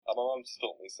mum just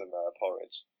taught me some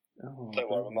porridge. Oh, Don't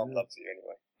worry, my mum loves you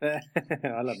anyway.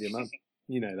 I love your mum.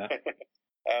 You know that.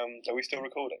 Are we still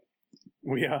recording?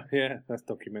 We are, yeah. That's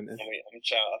documented. I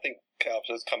think I'll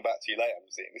just come back to you later. I'm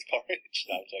just eating this porridge.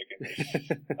 No, I'm joking.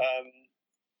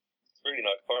 It's really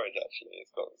nice porridge, actually.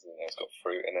 It's got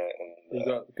fruit in it, and you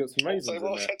got some raisins in there.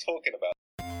 What was I talking about?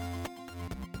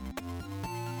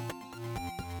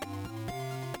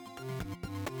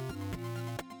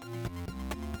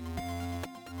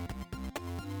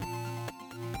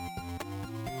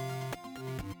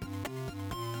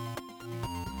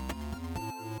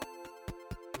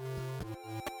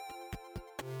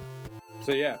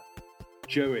 So yeah,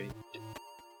 Joey.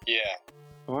 Yeah.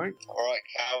 All right,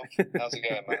 Cal. How's it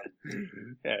going, man?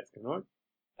 Yeah, it's going all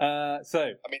right. So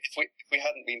I mean, if we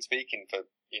hadn't been speaking for 1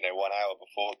 hour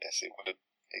before this, it could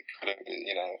have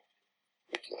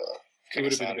could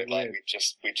have sounded like we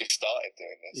just started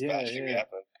doing this, but actually we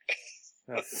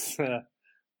haven't.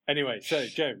 Anyway, so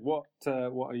Joe, what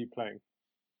are you playing?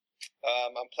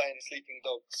 I'm playing Sleeping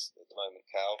Dogs at the moment,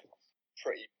 Cal.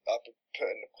 I've been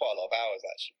putting quite a lot of hours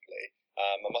actually.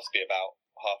 I must be about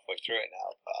halfway through it now,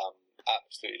 but I'm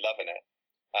absolutely loving it.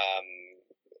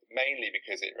 Mainly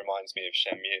because it reminds me of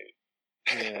Shenmue.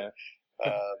 Yeah.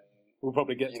 We'll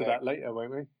probably get to that later,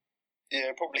 won't we?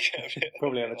 Yeah, probably get a bit.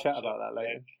 Probably have a chat about that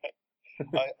later.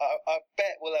 I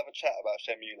bet we'll have a chat about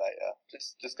Shenmue later.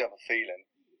 Just have a feeling.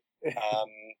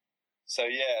 So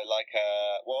yeah,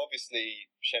 well, obviously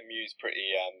Shenmue's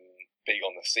pretty big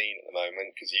on the scene at the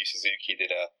moment because Yu Suzuki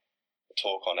did a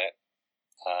talk on it,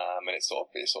 and it sort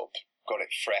of got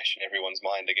it fresh in everyone's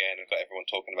mind again and got everyone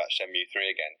talking about Shenmue 3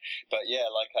 again. But yeah,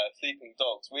 Sleeping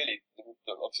Dogs, really,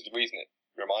 obviously the reason it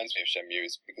reminds me of Shenmue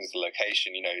is because the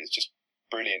location, it's just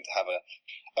brilliant to have a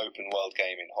open world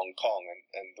game in Hong Kong,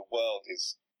 and the world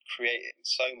is created in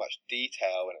so much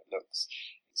detail, and it looks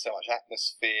so much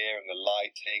atmosphere and the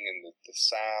lighting and the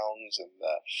sounds and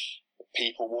the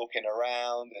people walking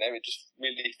around, and it just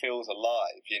really feels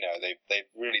alive.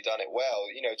 They've really done it well.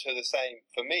 To the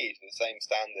same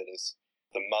standard as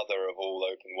the mother of all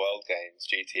open world games,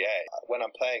 GTA. When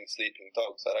I'm playing Sleeping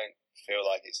Dogs, I don't feel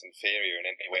like it's inferior in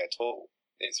any way at all.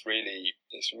 It's a really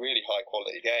high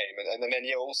quality game, and then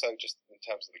also just in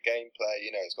terms of the gameplay,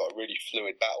 it's got a really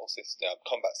fluid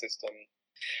combat system,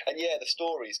 and the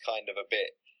story's kind of a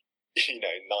bit,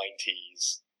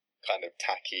 90s. Kind of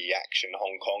tacky action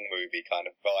Hong Kong movie kind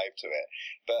of vibe to it,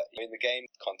 but in the game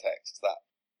context that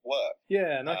worked.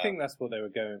 Yeah, and I think that's what they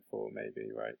were going for, maybe,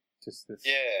 right? Just this.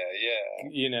 Yeah.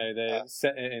 They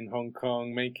set it in Hong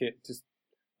Kong, make it just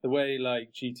the way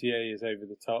GTA is over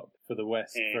the top for the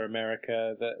West, for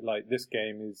America. That this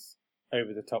game is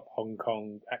over the top Hong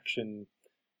Kong action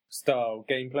style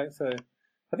gameplay. So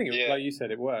I think, like you said,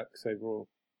 it works overall.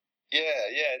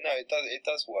 Yeah, no, it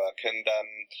does work, and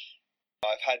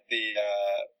I've had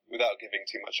without giving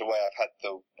too much away, I've had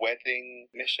the wedding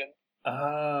mission.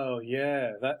 Oh,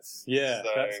 yeah, that's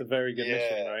a very good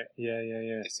mission, right? Yeah.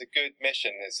 It's a good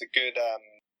mission. It's a good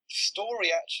story,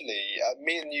 actually.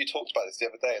 Me and you talked about this the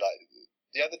other day.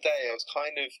 The other day, I was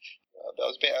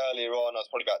a bit earlier on. I was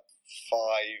probably about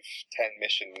 5-10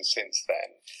 missions since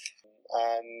then.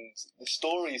 And the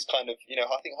story's kind of,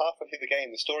 I think halfway through the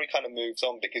game, the story kind of moves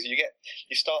on because you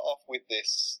start off with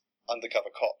this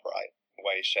undercover cop, right?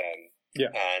 Wei Shen.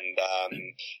 Yeah. And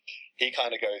he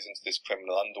kind of goes into this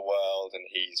criminal underworld, and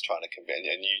he's trying to convince,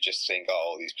 and you just think,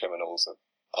 oh, these criminals are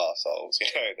arseholes,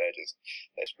 they're just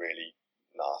really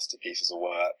nasty pieces of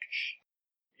work.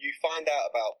 You find out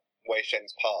about Wei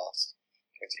Shen's past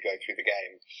as you go through the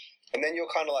game, and then you're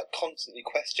kind of constantly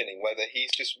questioning whether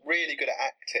he's just really good at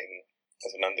acting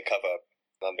as an undercover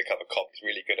cop. Is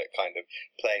really good at kind of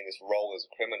playing this role as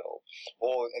a criminal,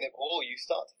 or you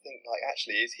start to think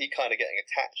actually, is he kind of getting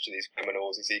attached to these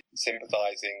criminals? Is he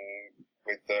sympathising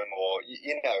with them, or and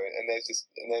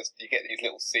you get these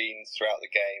little scenes throughout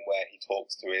the game where he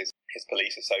talks to his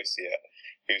police associate,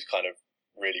 who's kind of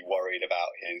really worried about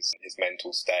his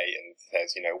mental state, and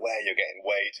says, where you're getting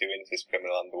way too into this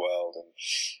criminal underworld, and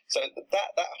so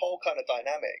that whole kind of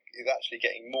dynamic is actually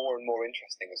getting more and more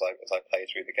interesting as I play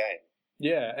through the game.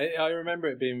 Yeah, I remember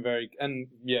it being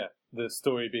the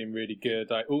story being really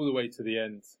good. All the way to the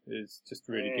end is just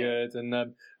really good. And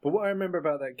but what I remember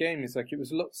about that game is it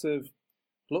was lots of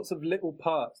little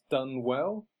parts done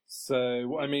well. So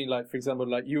what I mean, for example,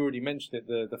 you already mentioned it,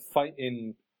 the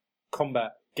fighting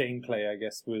combat gameplay, I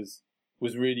guess, was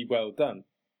really well done.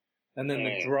 And then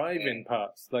the driving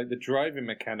parts, the driving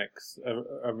mechanics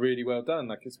are really well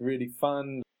done. It's really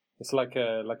fun. It's like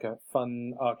a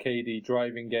fun arcadey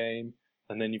driving game.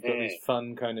 And then you've got this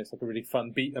fun it's a really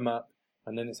fun beat 'em up,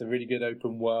 and then it's a really good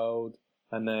open world.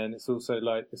 and then it's also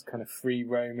like this kind of free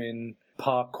roaming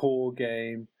parkour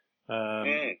game.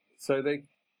 So they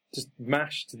just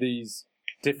mashed these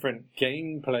different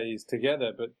gameplays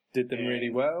together, but did them really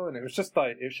well, and it was just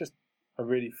a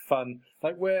really fun,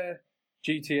 like where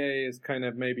GTA has kind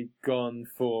of maybe gone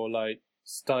for like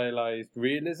stylized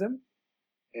realism.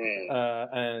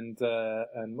 And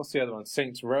what's the other one?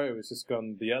 Saints Row has just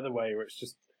gone the other way, where it's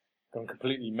just gone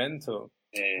completely mental.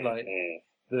 Like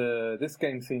this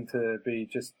game seemed to be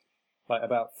just like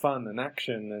about fun and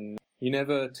action, and you're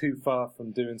never too far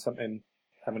from doing something,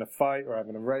 having a fight or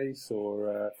having a race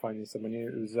or finding someone new.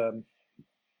 It was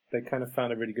they kind of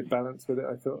found a really good balance with it,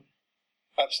 I thought.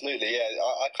 Absolutely, yeah.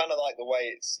 I kind of like the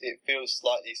way it feels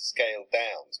slightly scaled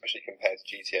down, especially compared to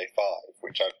GTA 5,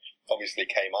 which obviously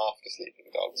came after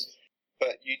Sleeping Dogs.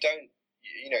 But you don't,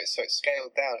 so it's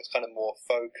scaled down. It's kind of more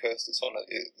focused.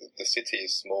 The city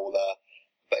is smaller,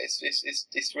 but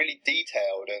it's really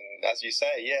detailed. And as you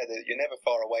say, you're never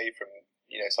far away from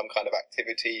some kind of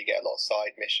activity. You get a lot of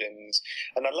side missions,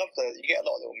 and I love that you get a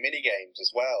lot of little mini games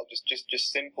as well.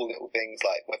 Just simple little things,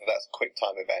 like whether that's a quick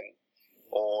time event,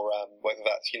 or whether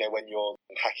that's when you're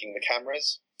hacking the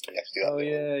cameras. You have to do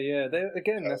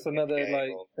that that's another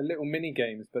like a little mini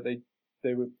games, but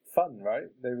they were fun, right?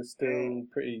 They were still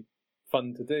pretty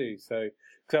fun to do. So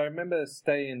I remember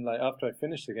staying, like, after I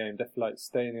finished the game, definitely like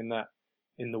staying in that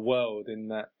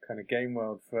kind of game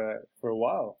world for a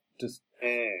while, just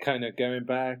kind of going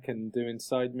back and doing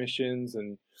side missions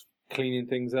and cleaning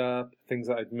things up, things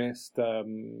that I'd missed,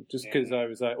 just because I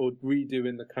was like, or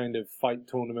redoing the kind of fight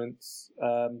tournaments,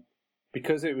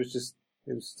 because it was just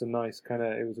a nice kind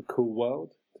of, it was a cool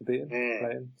world to be in,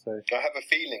 playing. So I have a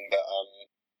feeling that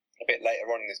a bit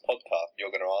later on in this podcast,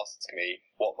 you're going to ask me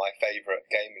what my favourite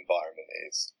game environment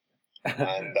is.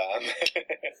 And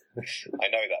I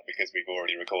know that because we've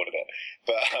already recorded it.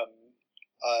 But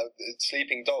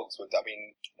Sleeping Dogs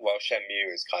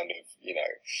Shenmue is kind of,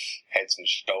 heads and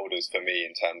shoulders for me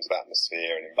in terms of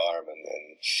atmosphere and environment,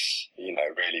 and,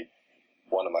 really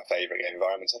one of my favourite game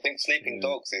environments. I think Sleeping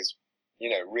Dogs is,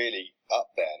 really up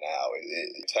there now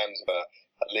in terms of a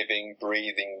living,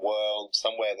 breathing world,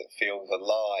 somewhere that feels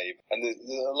alive. And there's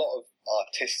a lot of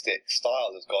artistic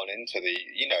style has gone into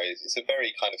it's a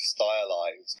very kind of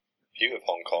stylized view of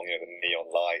Hong Kong, the neon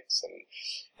lights and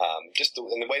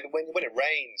the way that when it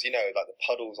rains, like the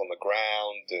puddles on the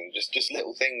ground and just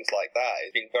little things like that.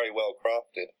 It's been very well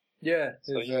crafted. Yeah, it's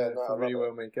a really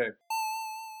well made game.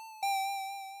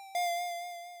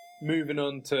 Moving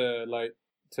on to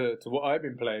what I've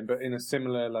been playing, but in a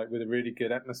similar, like with a really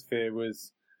good atmosphere,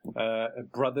 was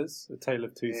Brothers: A Tale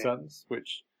of Two Sons,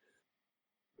 which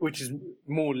is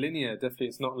more linear. Definitely,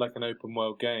 it's not like an open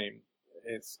world game.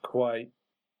 It's quite.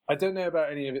 I don't know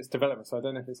about any of its development, so I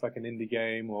don't know if it's like an indie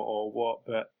game or what,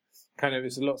 but kind of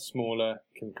it's a lot smaller,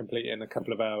 can complete it in a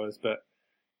couple of hours, but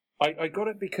I got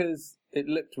it because it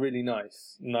looked really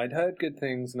nice, and I'd heard good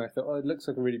things, and I thought, it looks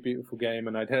like a really beautiful game,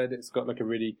 and I'd heard it's got like a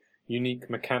really unique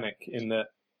mechanic in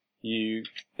that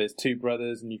there's two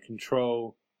brothers, and you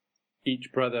control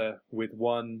each brother with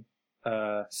one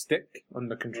stick on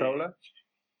the controller,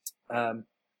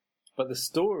 but the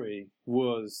story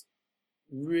was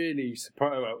really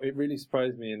it really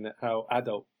surprised me in how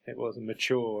adult it was and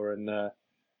mature, and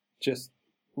just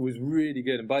was really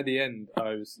good. And by the end,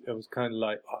 I was kind of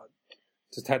like,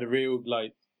 just had a real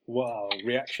like wow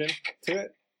reaction to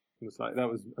it. It was like that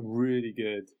was really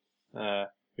good.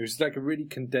 It was like a really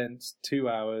condensed 2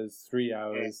 hours, 3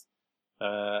 hours,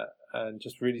 and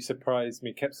just really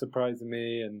kept surprising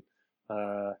me, and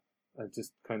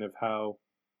just kind of how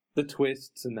the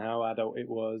twists and how adult it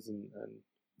was, and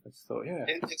I just thought,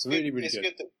 it's really, really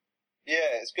good.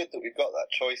 It's good that we've got that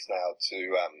choice now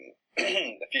to,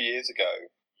 a few years ago,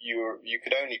 you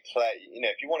could only play,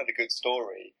 if you wanted a good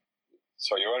story,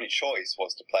 your only choice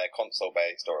was to play a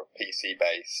console-based or a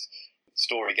PC-based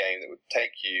story game that would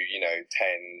take you,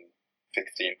 10,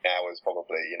 15 hours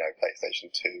probably,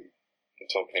 PlayStation 2. I'm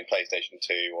talking in PlayStation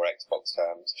 2 or Xbox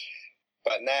terms.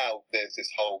 But now there's this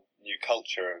whole new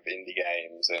culture of indie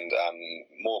games and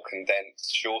more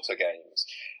condensed, shorter games.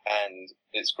 And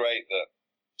it's great that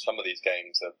some of these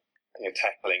games are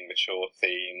tackling mature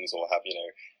themes or have,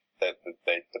 the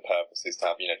purpose is to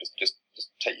have, just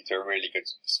take you through a really good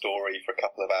story for a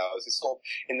couple of hours. It's sort of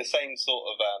in the same sort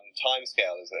of time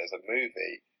scale as a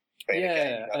movie. But in a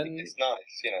game, I think it's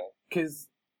nice, Because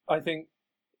I think,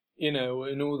 in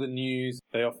all the news,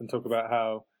 they often talk about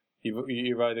how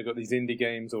you've either got these indie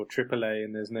games or AAA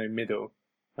and there's no middle.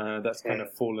 That's kind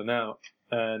of fallen out.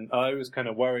 And I was kind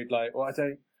of worried, like, I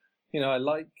don't, I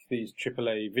like these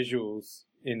AAA visuals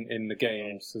in the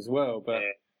games as well, but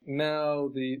now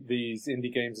these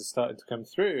indie games are starting to come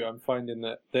through, I'm finding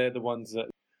that they're the ones that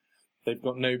they've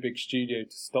got no big studio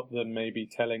to stop them maybe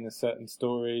telling a certain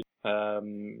story,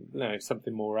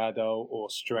 something more adult or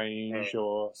strange,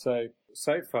 or so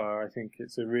far I think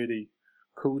it's a really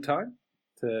cool time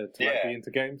to like, be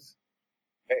into games.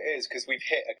 It is, because we've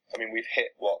hit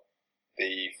what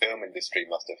the film industry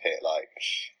must have hit, like,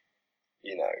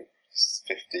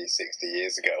 50, 60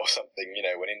 years ago or something,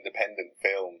 when independent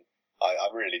film,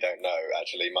 I really don't know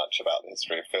actually much about the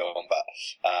history of film, but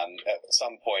at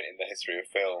some point in the history of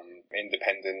film,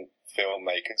 independent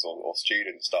filmmakers or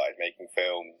students started making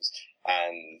films,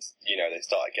 and, they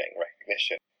started getting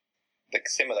recognition. The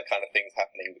similar kind of things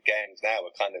happening with games now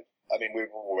are kind of,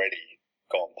 we've already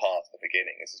gone past the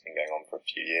beginning. This has been going on for a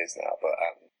few years now, but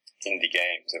indie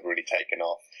games have really taken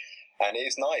off. And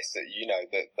it's nice that,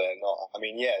 that they're not,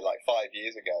 like 5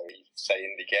 years ago, you say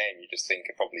indie game, you just think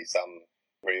of probably some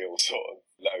real sort of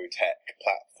low-tech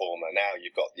platformer. Now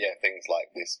you've got, things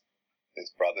like this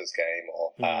Brothers game,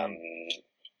 or,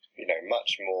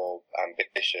 much more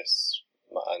ambitious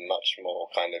and much more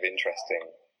kind of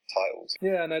interesting titles.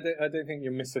 Yeah, and I don't think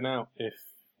you're missing out if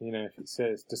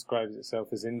it describes itself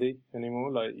as indie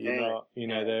anymore. Like,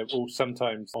 they're all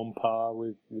sometimes on par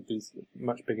with these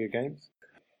much bigger games.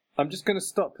 I'm just going to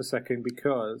stop a second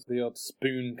because the odd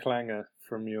spoon clanger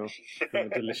from your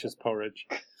delicious porridge.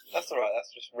 That's all right.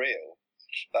 That's just real.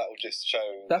 That will just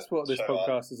show. That's what this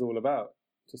podcast is all about.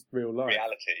 Just real life.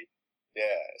 Reality.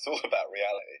 Yeah, it's all about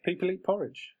reality. People eat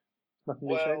porridge. Nothing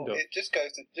to be ashamed of. It just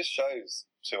shows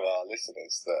to our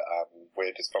listeners that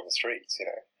we're just from the streets.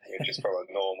 We're just from a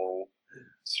normal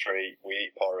street. We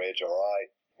eat porridge, all right.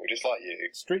 We're just like you.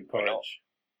 Street porridge.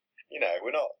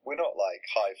 We're not like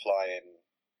high flying.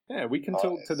 Yeah, we can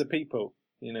talk to the people.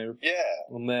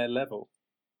 On their level.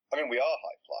 We are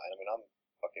high flying. I'm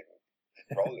fucking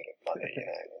rolling in money.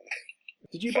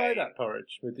 Did you buy that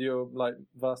porridge with your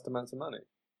vast amounts of money?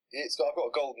 I've got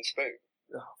a golden spoon.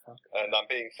 Oh, fuck. And I'm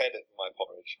being fed my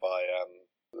porridge by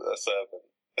a servant,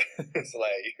 a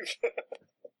slave.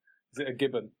 Is it a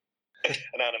gibbon?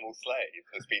 An animal slave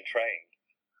that's been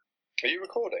trained. Are you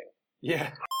recording?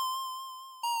 Yeah.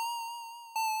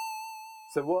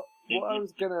 So what I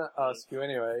was going to ask you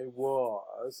anyway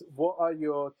was, what are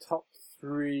your top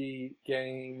 3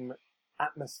 game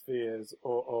atmospheres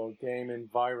or game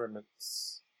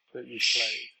environments that you've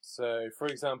played? So, for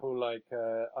example,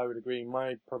 I would agree,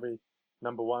 my probably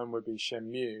number 1 would be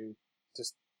Shenmue,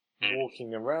 just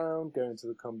walking around, going to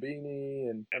the Konbini,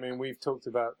 and we've talked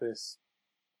about this.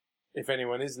 If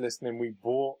anyone is listening, we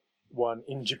bought one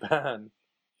in Japan.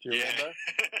 Do you remember?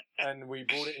 And we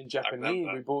bought it in Japanese.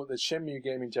 We bought the Shenmue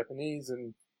game in Japanese,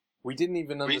 and we didn't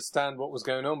even understand what was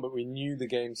going on, but we knew the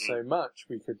game so much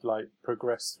we could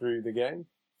progress through the game.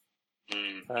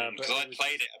 Because I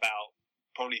played it about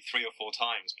probably 3 or 4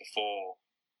 times before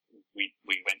we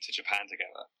went to Japan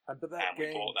together. But that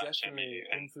game definitely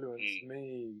influenced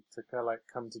me to kind of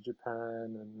come to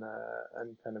Japan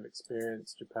and kind of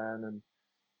experience Japan.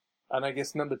 And I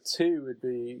guess number 2 would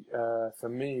be, for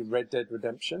me, Red Dead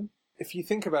Redemption. If you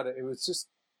think about it,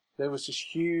 there was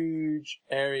just huge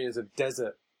areas of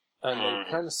desert, and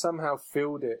they kind of somehow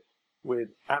filled it with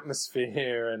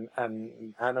atmosphere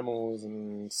and animals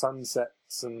and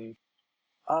sunsets. And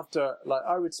after,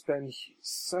 I would spend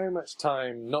so much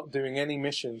time not doing any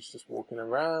missions, just walking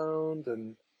around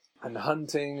and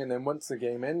hunting. And then once the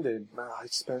game ended, I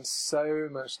spent so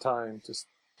much time just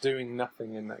doing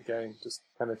nothing in that game, just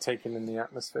kind of taking in the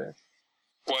atmosphere.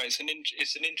 Well, it's an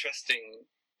interesting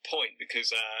point,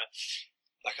 because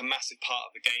a massive part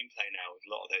of the gameplay now with a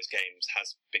lot of those games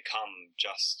has become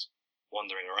just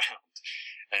wandering around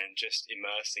and just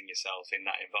immersing yourself in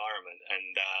that environment.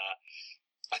 And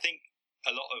I think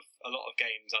a lot of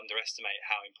games underestimate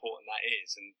how important that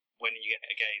is. And when you get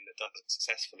a game that does it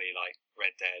successfully, like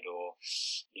Red Dead or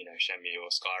Shenmue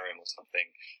or Skyrim or something,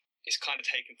 it's kind of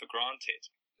taken for granted.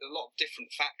 A lot of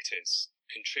different factors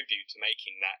contribute to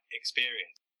making that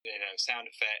experience. Sound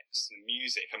effects and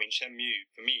music. Shenmue,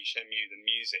 the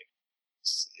music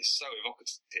is so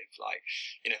evocative.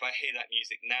 If I hear that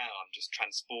music now, I'm just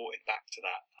transported back to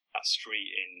that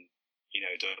street in,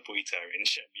 Dobuita in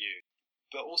Shenmue.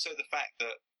 But also the fact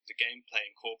that the gameplay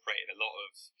incorporated a lot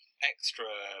of extra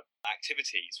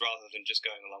activities rather than just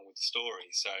going along with the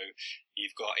story. So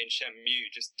you've got in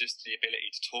Shenmue just the ability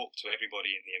to talk to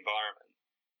everybody in the environment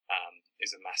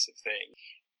is a massive thing.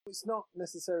 It's not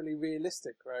necessarily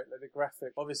realistic, right? The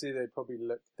graphic, obviously they probably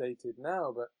look dated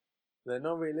now, but they're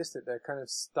not realistic. They're kind of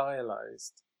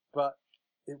stylized, but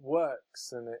it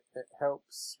works, and it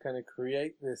helps kind of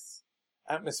create this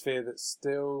atmosphere that's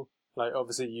still Like,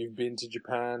 obviously, you've been to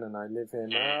Japan, and I live here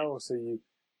now, so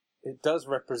it does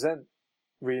represent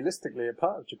realistically a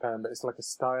part of Japan, but it's like a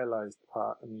stylized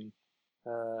part. And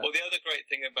well, the other great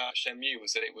thing about Shenmue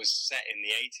was that it was set in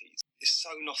the 80s. It's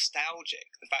so nostalgic.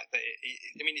 The fact that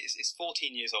it's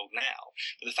 14 years old now,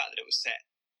 but the fact that it was set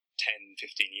 10,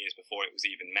 15 years before it was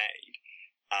even made,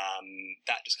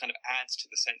 that just kind of adds to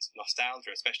the sense of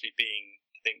nostalgia, especially being,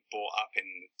 I think, brought up in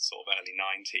the sort of early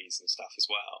 90s and stuff as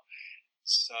well.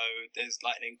 So there's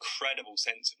like an incredible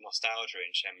sense of nostalgia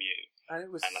in Shenmue. And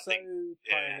it was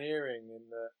pioneering in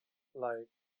the, like,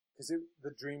 because the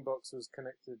Dreambox was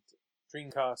connected,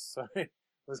 Dreamcast, sorry,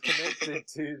 was connected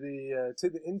to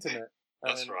the internet.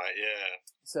 That's right, yeah.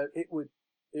 So it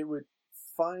would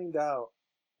find out,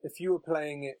 if you were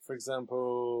playing it, for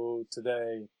example,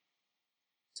 today,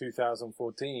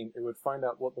 2014, it would find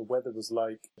out what the weather was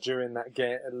like during that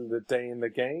the day in the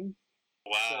game.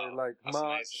 Wow. So, like, that's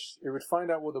March, amazing. it would find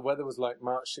out what the weather was like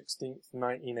March 16th,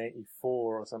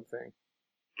 1984 or something.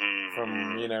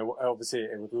 From, obviously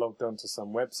it would logged onto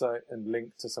some website and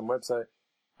linked to some website.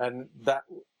 And that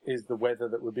is the weather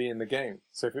that would be in the game.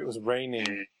 So if it was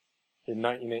raining in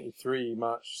 1983,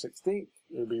 March 16th,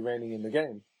 it would be raining in the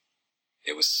game.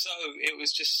 It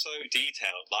was just so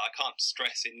detailed. Like, I can't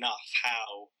stress enough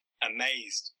how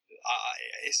amazed.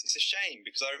 It's a shame,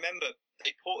 because I remember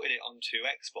they ported it onto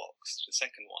Xbox, the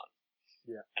second one.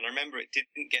 Yeah. And I remember it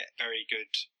didn't get very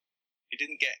good. It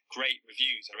didn't get great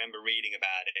reviews. I remember reading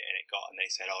about it, and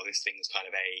they said, "Oh, this thing's kind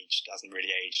of aged, doesn't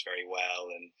really age very well."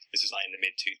 And this was like in the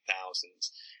mid 2000s,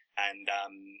 and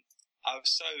I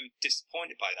was so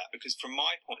disappointed by that, because from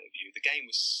my point of view, the game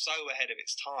was so ahead of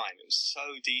its time. It was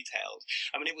so detailed.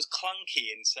 I mean, it was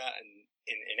clunky in certain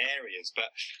in areas,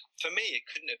 but for me, it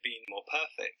couldn't have been more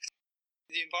perfect.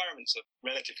 The environments are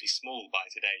relatively small by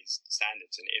today's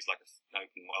standards, and it is like an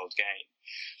open world game.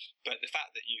 But the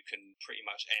fact that you can pretty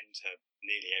much enter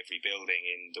nearly every building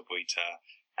in Dobuita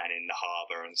and in the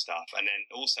harbour and stuff, and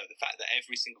then also the fact that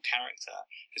every single character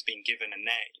has been given a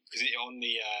name, because on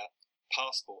the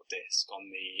passport disc,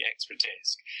 on the extra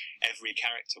disc, every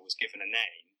character was given a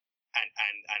name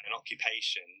and an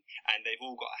occupation, and they've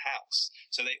all got a house.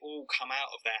 So they all come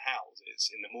out of their houses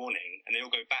in the morning, and they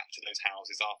all go back to those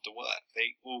houses after work.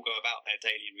 They all go about their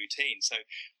daily routine. So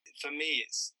for me,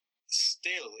 it's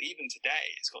still, even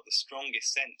today, it's got the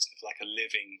strongest sense of like a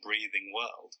living, breathing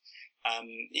world.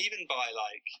 Even by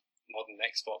like modern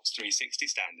Xbox 360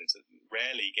 standards,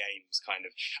 rarely games kind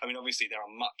of, I mean, obviously there are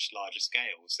much larger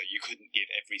scales, so you couldn't give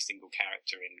every single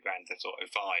character in Grand Theft Auto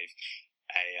 5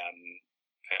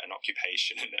 an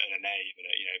occupation and a name, and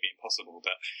it'd be impossible.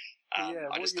 But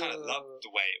I just kind of loved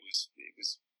the way it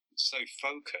was so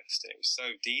focused, and it was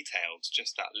so detailed,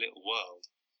 just that little world.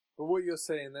 But what you're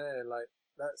saying there, like,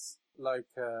 that's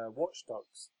like Watch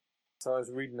Dogs. So I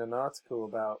was reading an article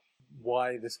about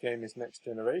why this game is next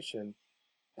generation,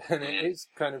 and it is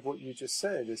kind of what you just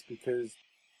said. Is because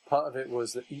part of it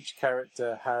was that each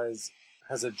character has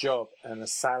a job and a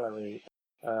salary.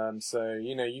 So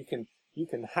you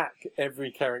can hack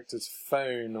every character's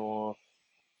phone, or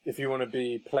if you want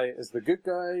to play it as the good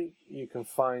guy, you can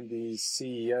find these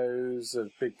CEOs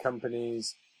of big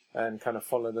companies and kind of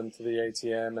follow them to the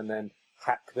ATM and then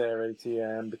hack their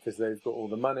ATM because they've got all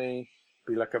the money.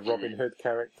 Be like a Robin Hood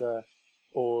character,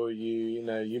 or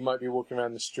you might be walking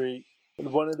around the street.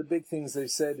 And one of the big things they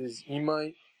said is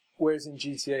whereas in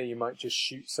GTA you might just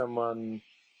shoot someone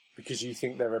because you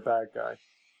think they're a bad guy.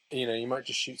 You might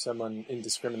just shoot someone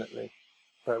indiscriminately.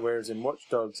 But whereas in Watch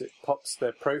Dogs,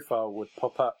 their profile would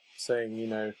pop up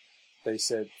saying, they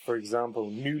said, for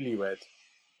example, newlywed.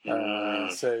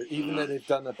 So even though they've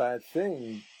done a bad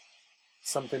thing,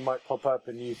 something might pop up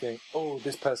and you think, oh,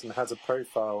 this person has a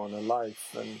profile on a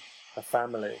life and a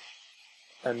family.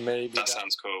 And maybe that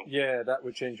sounds cool. Yeah, that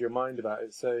would change your mind about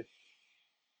it. So,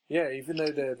 yeah, even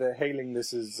though they're hailing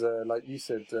this as, like you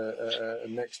said,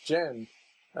 next gen,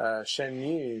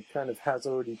 Shenmue kind of has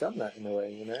already done that in a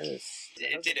way,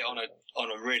 It did it on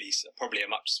a really, probably a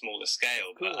much smaller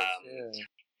scale, course, but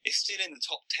it's still in the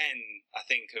top 10, I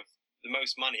think, of the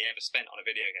most money ever spent on a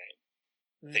video game.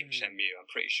 I think Shenmue, I'm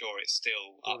pretty sure it's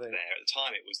still up there. At the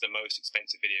time, it was the most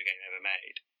expensive video game ever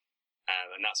made,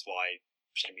 and that's why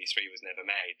Shenmue 3 was never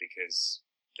made, because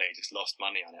they just lost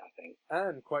money on it, I think.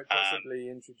 And quite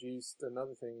possibly introduced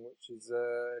another thing, which is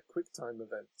QuickTime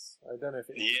events. I don't know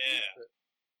if it introduced it.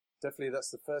 Definitely, that's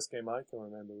the first game I can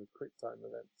remember with QuickTime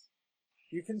events.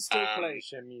 You can still play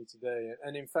Shenmue today,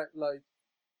 and in fact, like,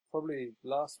 probably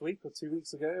last week or 2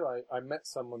 weeks ago, I met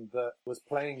someone that was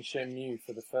playing Shenmue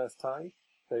for the first time.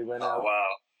 They went out.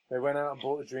 Wow. They went out and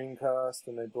bought a Dreamcast,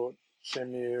 and they bought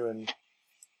Shenmue,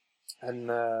 and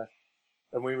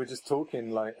and we were just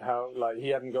talking like how like he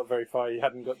hadn't got very far, he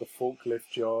hadn't got the forklift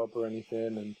job or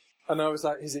anything, and I was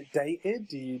like, is it dated?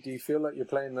 Do you feel like you're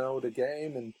playing an older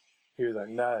game? And he was like,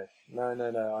 no,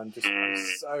 I'm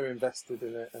so invested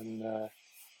in it, and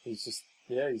he's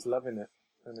loving it,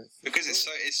 and because it's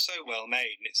so well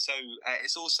made, and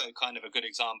it's also kind of a good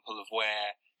example of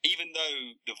where, even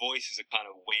though the voices are kind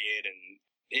of weird and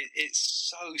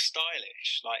it's so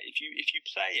stylish. Like if you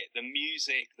play it, the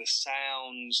music, the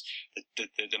sounds, the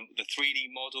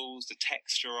 3D models, the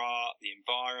texture art, the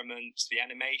environments, the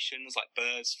animations like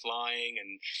birds flying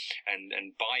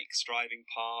and bikes driving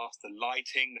past, the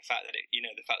lighting, the fact that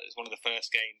it's one of the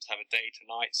first games to have a day to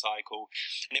night cycle,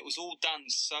 and it was all done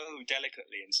so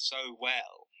delicately and so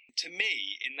well. To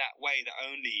me, in that way that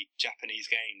only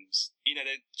Japanese games,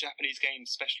 the Japanese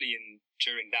games, especially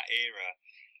during that era,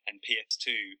 and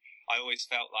PS2, I always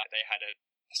felt like they had a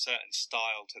certain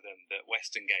style to them that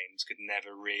Western games could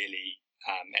never really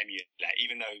emulate,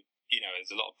 even though,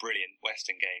 there's a lot of brilliant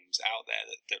Western games out there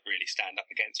that really stand up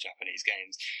against Japanese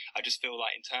games. I just feel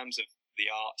like in terms of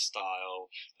the art style,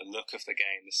 the look of the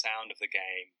game, the sound of the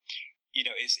game,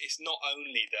 it's not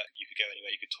only that you could go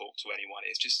anywhere, you could talk to anyone,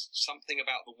 it's just something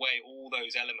about the way all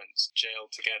those elements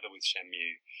gelled together with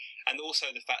Shenmue. And also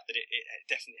the fact that it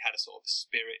definitely had a sort of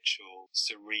spiritual,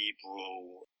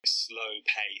 cerebral,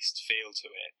 slow-paced feel to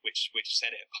it, which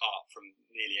set it apart from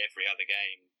nearly every other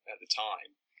game at the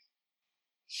time.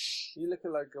 You look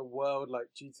at like a world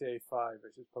like GTA 5,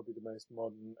 which is probably the most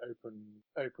modern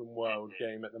open world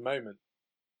game at the moment.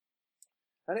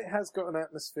 And it has got an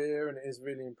atmosphere and it is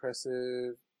really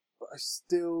impressive, but I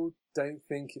still don't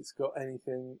think it's got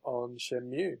anything on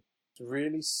Shenmue. It's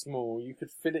really small. You could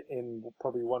fit it in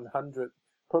probably 100,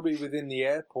 probably within the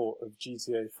airport of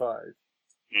GTA 5.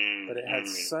 But it had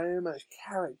so much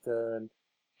character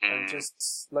and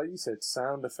just, like you said,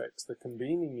 sound effects, the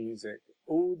convening music,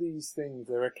 all these things.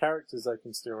 There are characters I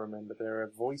can still remember. There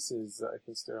are voices that I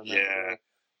can still remember. Yeah.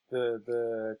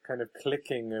 The kind of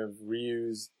clicking of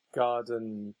Ryu's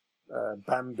garden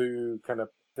bamboo kind of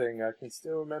thing. I can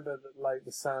still remember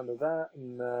the sound of that,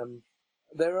 and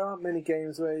there aren't many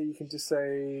games where you can just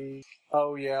say,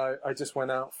 "Oh yeah, I just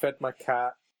went out, fed my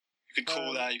cat." You could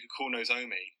call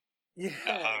Nozomi. Yeah.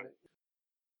 At home.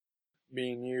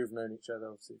 Me and you have known each other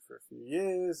obviously for a few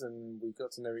years, and we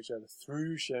got to know each other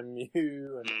through Shenmue,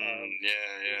 and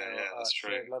that's true.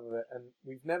 Shared love of it. And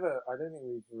I don't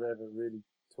think we've ever really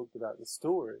talked about the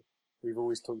story. We've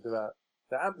always talked about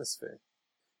the atmosphere.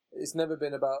 It's never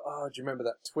been about, do you remember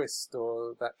that twist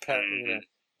or that character?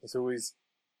 It's always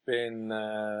been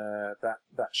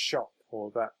that shop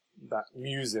or that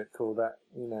music or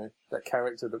that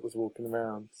character that was walking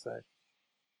around. So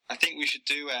I think we should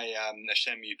do a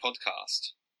Shenmue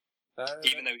podcast,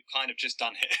 even though we've kind of just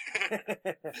done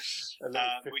it.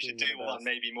 We should do one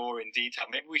maybe more in detail.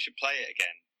 Maybe we should play it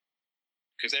again,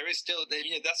 because there is still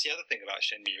that's the other thing about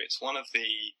Shenmue. It's one of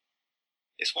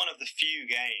the few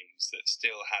games that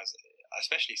still has,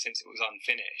 especially since it was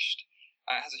unfinished,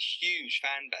 it has a huge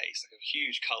fan base, like a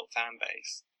huge cult fan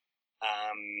base,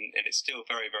 and it's still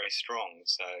very, very strong.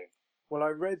 So, well, I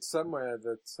read somewhere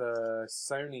that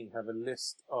Sony have a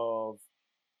list of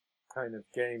kind of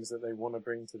games that they want to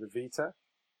bring to the Vita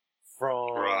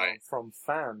from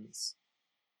fans,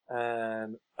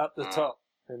 and up the top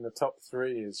in the top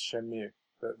 3 is Shenmue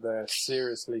that they're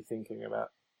seriously thinking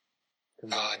about.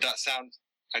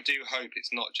 I do hope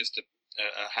it's not just a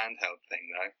handheld thing,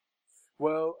 though.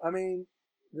 Well, I mean,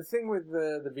 the thing with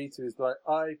the Vita is, like,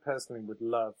 I personally would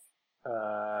love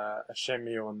a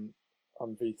Shenmue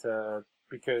on Vita,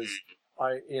 because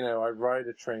I ride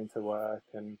a train to work,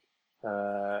 and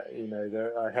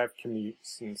I have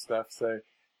commutes and stuff. So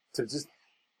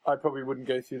I probably wouldn't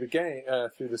go through the game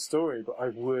through the story, but I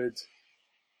would,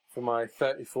 for my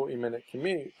 30-40 minute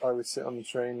commute, I would sit on the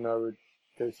train and I would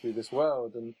go through this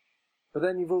world. But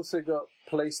then you've also got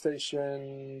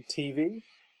PlayStation TV.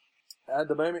 At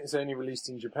the moment, it's only released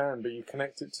in Japan, but you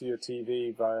connect it to your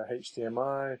TV via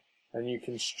HDMI, and you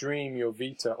can stream your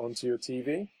Vita onto your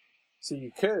TV. So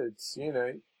you could,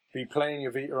 be playing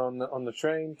your Vita on the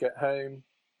train, get home,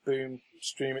 boom,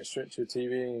 stream it straight to your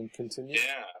TV and continue.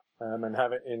 Yeah. And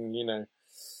have it in,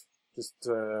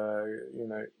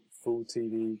 full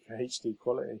TV HD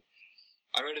quality.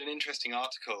 I read an interesting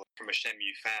article from a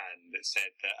Shenmue fan that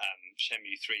said that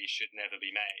Shenmue 3 should never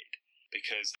be made,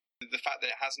 because the fact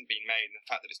that it hasn't been made and the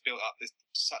fact that it's built up there's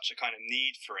such a kind of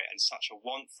need for it and such a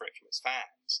want for it from its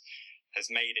fans has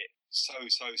made it so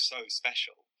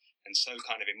special and so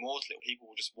kind of immortal. People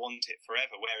will just want it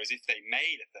forever, whereas if they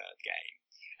made a third game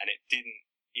and it didn't,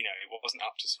 it wasn't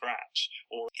up to scratch,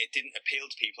 or it didn't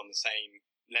appeal to people on the same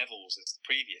levels as the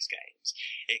previous games,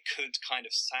 it could kind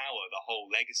of sour the whole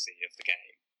legacy of the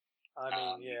game.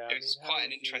 It was quite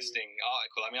an interesting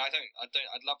article. I mean,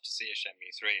 I'd love to see a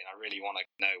Shenmue 3, and I really want to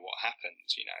know what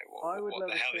happens. You know, what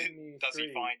the hell does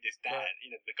he find his dad?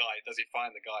 You know, does he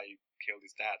find the guy who killed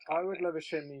his dad? I would love a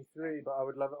Shenmue 3, but I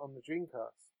would love it on the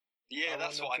Dreamcast. Yeah,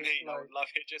 that's what I mean. I would love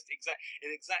it just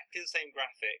in exactly the same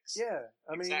graphics. Yeah,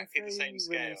 I mean, exactly if the same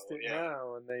scale. Released it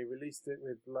now, and they released it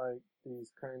with like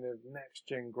these kind of next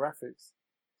gen graphics,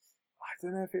 I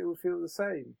don't know if it would feel the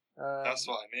same. That's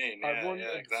what I mean.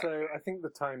 Yeah, exactly. So I think the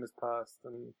time has passed,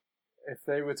 and if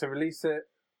they were to release it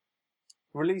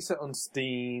on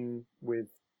Steam with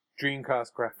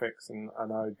Dreamcast graphics, and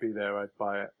I would be there, I'd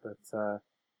buy it. But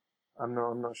I'm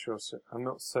not sure. I'm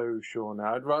not so sure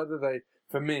now. I'd rather they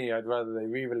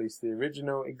re-release the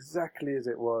original exactly as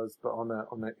it was, but on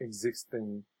an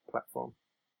existing platform.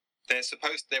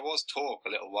 There was talk a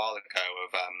little while ago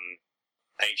of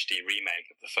HD remake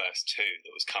of the first two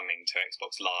that was coming to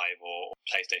Xbox Live or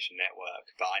PlayStation Network,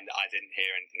 but I didn't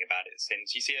hear anything about it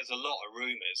since. You see, there's a lot of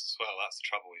rumours as well. That's the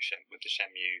trouble with the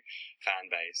Shenmue fan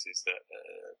base, is that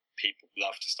people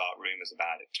love to start rumours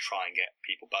about it to try and get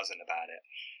people buzzing about it,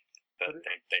 but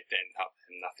they end up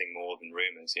in nothing more than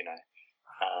rumours, you know.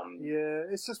 Yeah,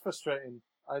 it's just frustrating.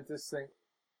 I just think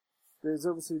there's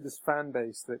obviously this fan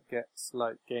base that gets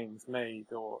like games made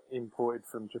or imported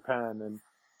from Japan, and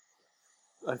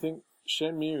I think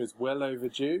Shenmue is well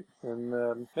overdue, and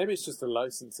maybe it's just a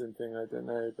licensing thing, I don't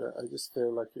know, but I just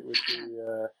feel like it would be,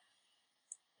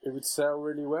 it would sell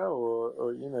really well,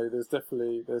 or you know,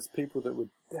 there's people that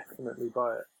would definitely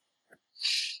buy it.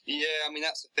 Yeah, I mean,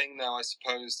 that's the thing though, I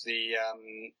suppose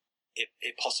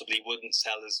it possibly wouldn't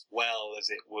sell as well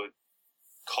as it would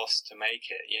cost to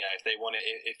make it. You know, if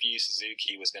Yu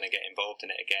Suzuki was going to get involved in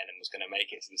it again and was going to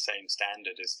make it to the same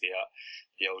standard as the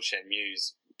old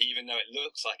Shenmues, even though it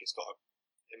looks like it's got a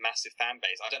massive fan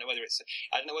base, I don't know whether it's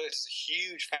a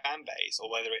huge fan base or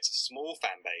whether it's a small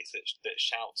fan base that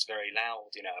shouts very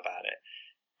loud, you know, about it,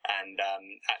 and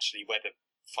actually whether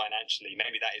financially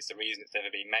maybe that is the reason it's never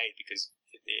been made, because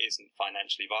it isn't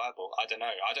financially viable. I don't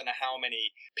know how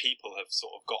many people have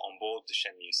sort of got on board the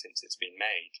Shenmue since it's been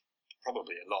made.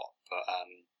 Probably a lot, but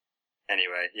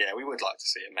anyway, yeah, we would like to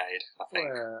see it made, I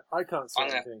think. Well, I can't say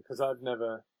anything because I've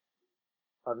never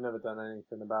done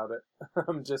anything about it.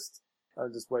 I'm just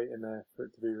waiting there for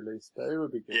it to be released, but it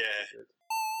would be good. Yeah.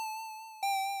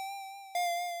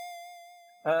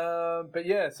 But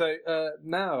yeah, so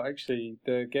now actually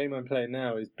the game I'm playing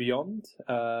now is Beyond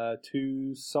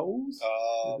Two Souls.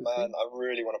 Oh man, I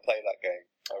really want to play that game.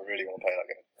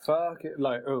 Fuck it,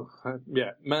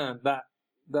 yeah, man, that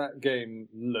game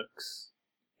looks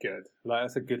good. Like,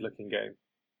 that's a good looking game.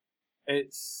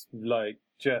 It's like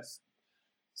just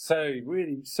so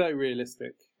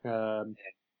realistic.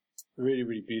 Really,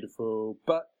 really beautiful.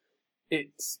 But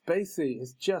it's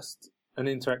just an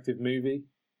interactive movie.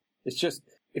 It's just,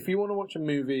 if you want to watch a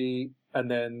movie and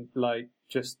then like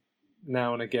just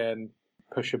now and again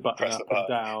push a button up and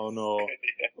down, or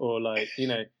yeah. or like, you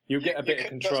know, you'll get a bit of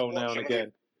control now and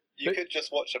again. You could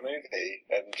just watch a movie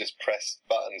and just press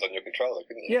buttons on your controller,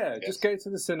 couldn't you? Yeah, just go to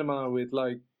the cinema with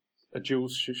like a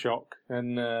DualSOCK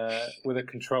and with a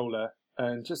controller,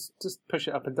 and just push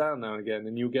it up and down now and again,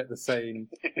 and you'll get the same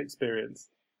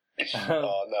experience.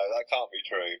 Oh no, that can't be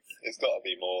true. There's got to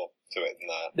be more to it than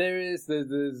that.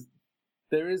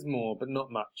 There is more, but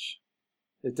not much.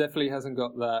 It definitely hasn't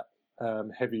got that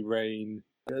Heavy Rain.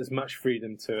 There's much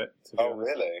freedom to it. To be honest.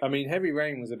 Really? I mean, Heavy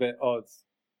Rain was a bit odd.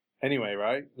 Anyway,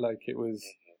 right? Like, it was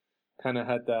kind of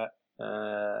had that,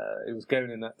 it was going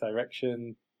in that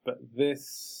direction, but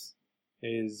this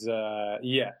is,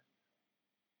 it's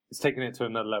taking it to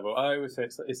another level. I always say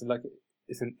it's an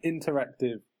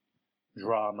interactive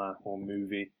drama or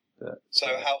movie. So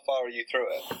how far are you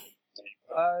through it?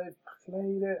 I've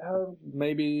played it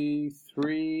maybe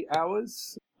 3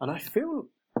 hours, and I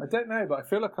don't know, but I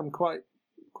feel like I'm quite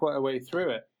a way through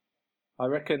it. I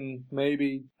reckon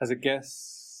maybe, as a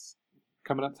guess,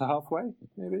 coming up to halfway,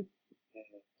 maybe.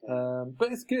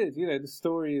 But it's good, you know, the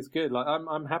story is good. Like,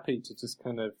 I'm happy to just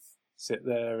kind of sit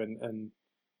there and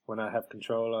when I have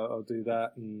control, I'll do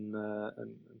that and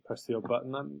press the odd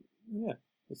button.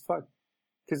 It's fun.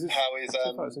 How is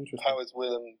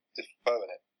Willem Dafoe in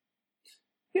it?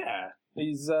 Yeah,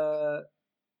 he's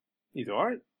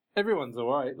alright. Everyone's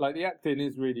alright. Like, the acting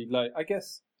is really, like, I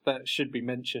guess that should be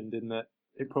mentioned in that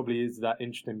it probably is that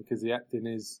interesting because the acting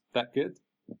is that good.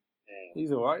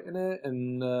 He's alright in it,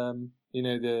 and you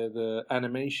know, the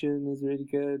animation is really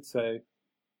good. So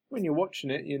when you're watching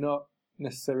it, you're not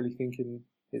necessarily thinking,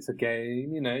 it's a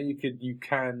game. You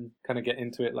can kind of get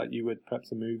into it like you would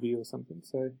perhaps a movie or something.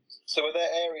 So are there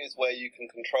areas where you can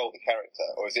control the character,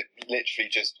 or is it literally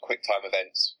just quick time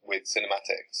events with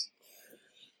cinematics?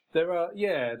 There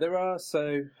are.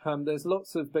 So there's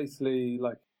lots of basically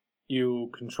like you'll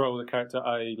control the character.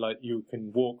 Like you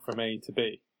can walk from A to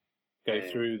B, go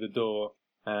through the door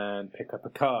and pick up a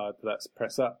card. That's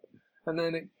press up, and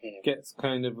then it gets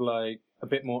kind of like a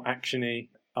bit more actiony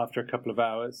after a couple of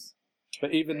hours.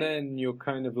 But even then, you're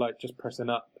kind of like just pressing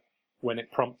up when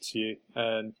it prompts you,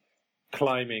 and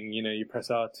climbing. You press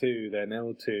R2, then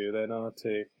L2, then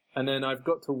R2, and then I've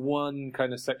got to one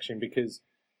kind of section because.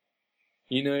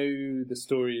 The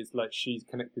story is like she's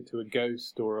connected to a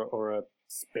ghost or a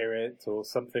spirit or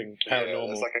something paranormal. Yeah,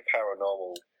 there's like a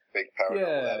big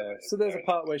paranormal element. So there's a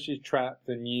part where she's trapped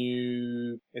and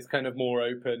it's kind of more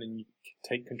open and you can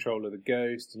take control of the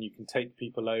ghost and you can take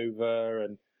people over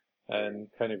and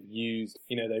kind of use,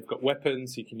 they've got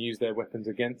weapons, so you can use their weapons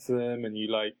against them and you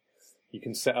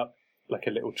can set up like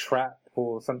a little trap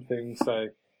or something, so...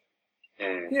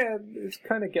 Yeah, it's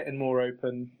kind of getting more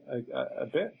open a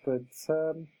bit, but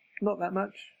not that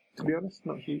much, to be honest.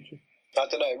 Not huge. I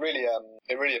don't know.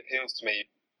 It really appeals to me.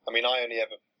 I mean, I only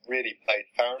ever really played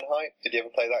Fahrenheit. Did you ever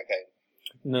play that game?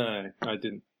 No, I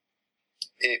didn't.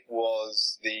 It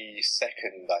was the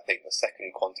second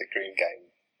Quantic Dream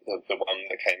game, the one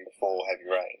that came before Heavy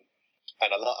Rain, and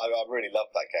I really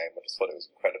loved that game. I just thought it was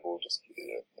incredible. Just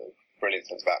a brilliant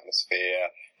sense of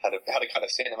atmosphere. Had a kind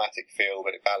of cinematic feel,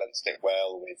 but it balanced it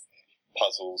well with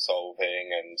puzzle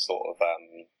solving and sort of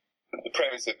the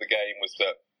premise of the game was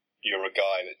that you're a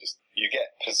guy that you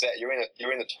get possessed. You're in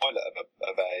the toilet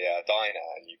of a diner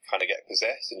and you kind of get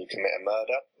possessed and you commit a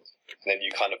murder, and then you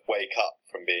kind of wake up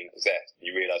from being possessed and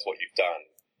you realise what you've done,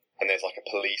 and there's like a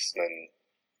policeman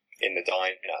in the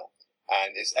diner,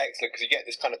 and it's excellent because you get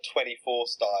this kind of 24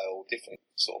 style different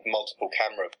sort of multiple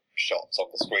camera shots on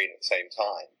the screen at the same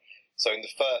time. So in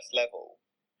the first level,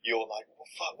 you're like, well,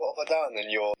 fuck, what have I done? And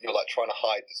you're like trying to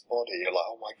hide this body. You're like,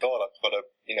 oh my god, I've got to,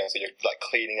 so you're like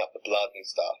cleaning up the blood and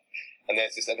stuff. And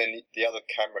there's this, and then the other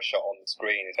camera shot on the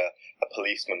screen is a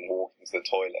policeman walking to the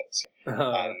toilets.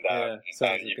 And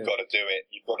you've got to do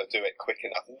it quick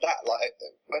enough. And that, like,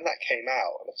 when that came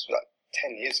out, it was like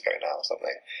 10 years ago now or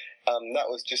something, that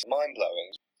was just mind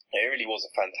blowing. It really was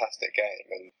a fantastic game.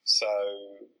 And so,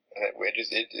 it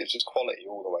was just quality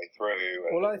all the way through.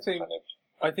 And well,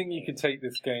 I think you could take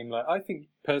this game, like, I think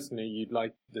personally you'd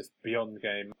like this Beyond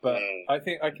game, but I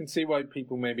think I can see why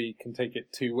people maybe can take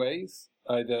it two ways.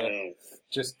 Either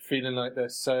just feeling like they're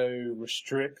so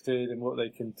restricted in what they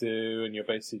can do and you're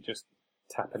basically just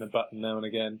tapping a button now and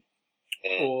again.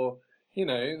 Or,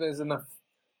 there's enough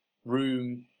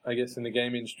room, I guess, in the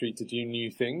game industry to do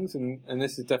new things, and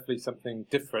this is definitely something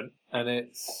different, and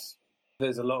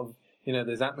there's a lot of,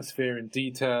 there's atmosphere and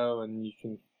detail, and you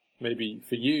can, maybe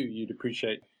for you'd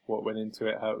appreciate what went into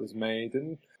it, how it was made,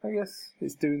 and I guess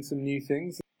it's doing some new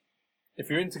things. If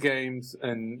you're into games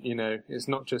and, it's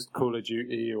not just Call of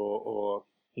Duty or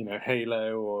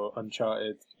Halo or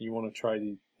Uncharted, you want to try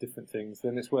these different things,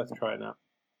 then it's worth trying out.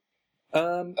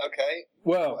 Okay.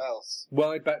 Well, what else?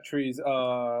 My batteries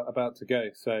are about to go,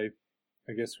 so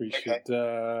I guess we should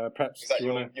perhaps... Is that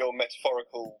your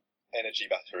metaphorical energy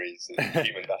batteries,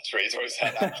 human batteries, or is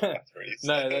that actual batteries?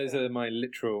 No, those are my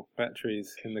literal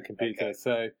batteries in the computer, Okay.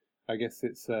 So I guess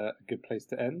it's a good place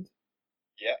to end.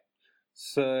 Yeah.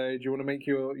 So, do you want to make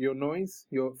your noise,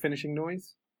 your finishing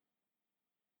noise?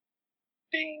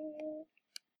 Ding!